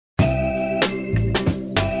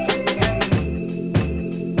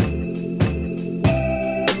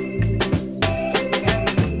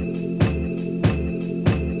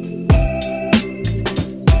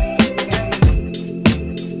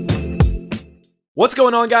What's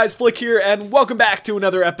going on, guys? Flick here, and welcome back to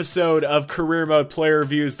another episode of Career Mode Player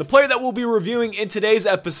Reviews. The player that we'll be reviewing in today's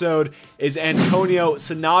episode is Antonio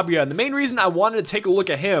Sanabria, and the main reason I wanted to take a look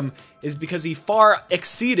at him is because he far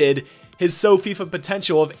exceeded his FIFA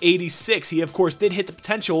potential of 86. He, of course, did hit the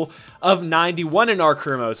potential of 91 in our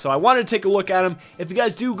career mode, so I wanted to take a look at him. If you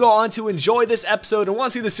guys do go on to enjoy this episode and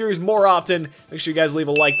want to see the series more often, make sure you guys leave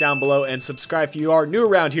a like down below and subscribe if you are new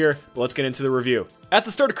around here. But let's get into the review. At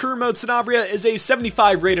the start of career mode, Sanabria is a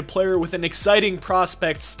 75 rated player with an exciting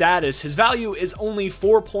prospect status. His value is only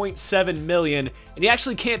 4.7 million, and you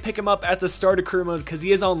actually can't pick him up at the start of career mode because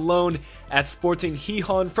he is on loan at Sporting de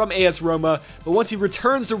Gijón from AS Roma. But once he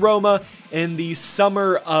returns to Roma in the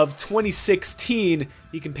summer of 2016,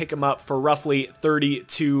 you can pick him up for roughly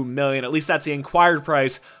 32 million. At least that's the inquired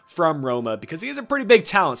price from Roma, because he is a pretty big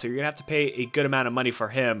talent, so you're gonna have to pay a good amount of money for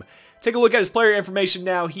him. Take a look at his player information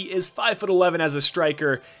now. He is 5'11" as a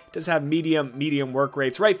striker, does have medium work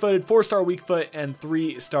rates, right-footed, 4-star weak foot, and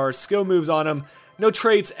 3-star skill moves on him. No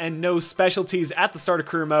traits and no specialties at the start of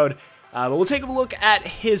career mode, but we'll take a look at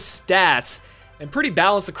his stats, and pretty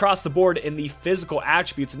balanced across the board in the physical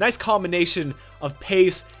attributes. A nice combination of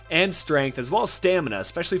pace and strength, as well as stamina,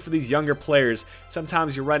 especially for these younger players.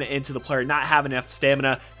 Sometimes you run into the player not having enough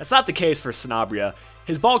stamina. That's not the case for Sanabria.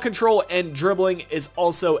 His ball control and dribbling is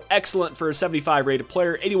also excellent for a 75 rated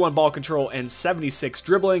player, 81 ball control and 76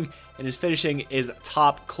 dribbling, and his finishing is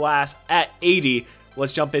top class at 80.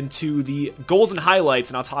 Let's jump into the goals and highlights,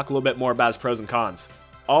 and I'll talk a little bit more about his pros and cons.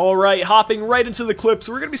 Alright, hopping right into the clips,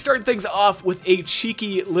 we're going to be starting things off with a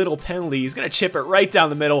cheeky little penalty. He's going to chip it right down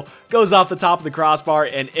the middle, goes off the top of the crossbar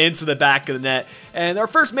and into the back of the net. And our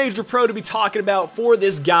first major pro to be talking about for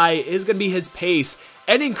this guy is going to be his pace.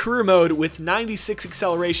 Ending career mode with 96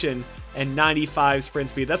 acceleration and 95 sprint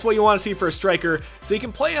speed. That's what you want to see for a striker. So you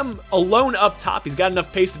can play him alone up top. He's got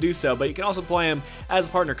enough pace to do so, but you can also play him as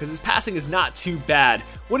a partner because his passing is not too bad.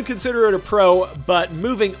 Wouldn't consider it a pro, but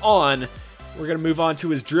moving on, we're going to move on to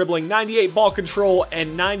his dribbling. 98 ball control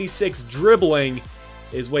and 96 dribbling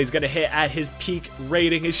is what he's going to hit at his peak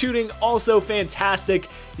rating. His shooting also fantastic.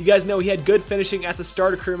 You guys know he had good finishing at the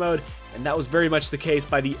start of career mode, and that was very much the case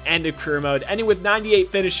by the end of career mode, ending with 98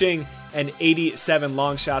 finishing and 87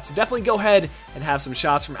 long shots. So definitely go ahead and have some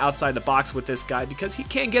shots from outside the box with this guy, because he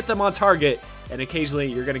can get them on target, and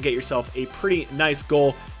occasionally you're going to get yourself a pretty nice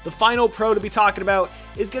goal. The final pro to be talking about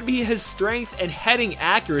is going to be his strength and heading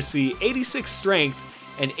accuracy. 86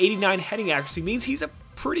 strength and 89 heading accuracy means he's a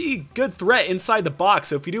pretty good threat inside the box.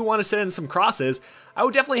 So if you do want to send in some crosses, I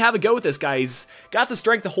would definitely have a go with this guy. He's got the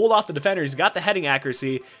strength to hold off the defender. He's got the heading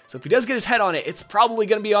accuracy. So if he does get his head on it, it's probably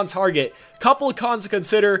going to be on target. Couple of cons to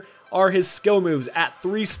consider are his skill moves at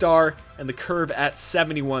 3-star and the curve at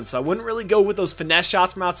 71. So I wouldn't really go with those finesse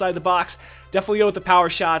shots from outside the box. Definitely go with the power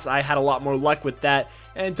shots. I had a lot more luck with that.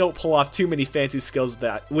 And don't pull off too many fancy skills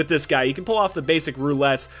with this guy. You can pull off the basic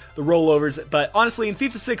roulettes, the rollovers, but honestly in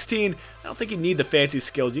FIFA 16, I don't think you need the fancy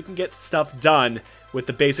skills. You can get stuff done with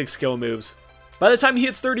the basic skill moves. By the time he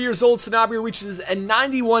hits 30 years old, Sanabria reaches a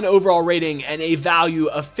 91 overall rating and a value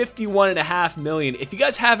of 51.5 million. If you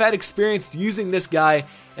guys have had experience using this guy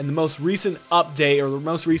in the most recent update or the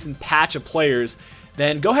most recent patch of players,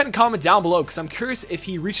 then go ahead and comment down below, because I'm curious if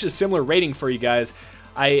he reached a similar rating for you guys.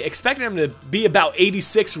 I expected him to be about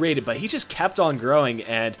 86 rated, but he just kept on growing,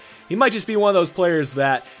 and he might just be one of those players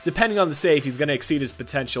that, depending on the save, he's going to exceed his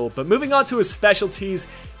potential. But moving on to his specialties,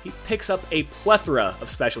 he picks up a plethora of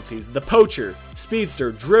specialties. The poacher,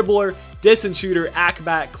 speedster, dribbler, distance shooter,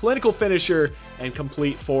 acrobat, clinical finisher, and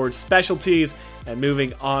complete forward specialties. And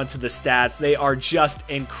moving on to the stats, they are just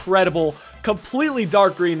incredible. Completely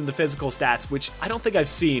dark green in the physical stats, which I don't think I've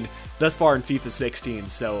seen thus far in FIFA 16,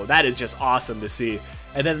 so that is just awesome to see.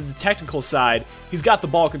 And then the technical side, he's got the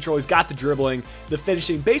ball control, he's got the dribbling, the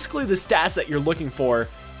finishing, basically the stats that you're looking for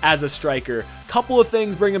as a striker. Couple of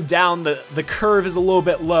things bring him down. The curve is a little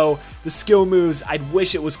bit low. The skill moves, I'd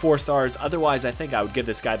wish it was 4 stars. Otherwise, I think I would give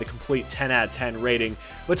this guy the complete 10 out of 10 rating.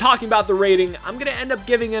 But talking about the rating, I'm going to end up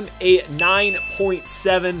giving him a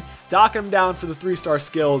 9.7, docking him down for the 3-star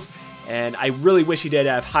skills. And I really wish he did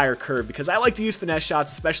have higher curve, because I like to use finesse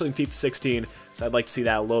shots, especially in FIFA 16, so I'd like to see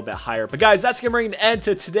that a little bit higher. But guys, that's going to bring an end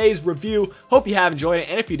to today's review. Hope you have enjoyed it,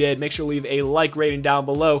 and if you did, make sure to leave a like rating down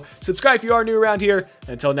below. Subscribe if you are new around here, and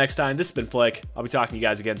until next time, this has been Flick. I'll be talking to you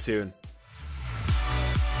guys again soon.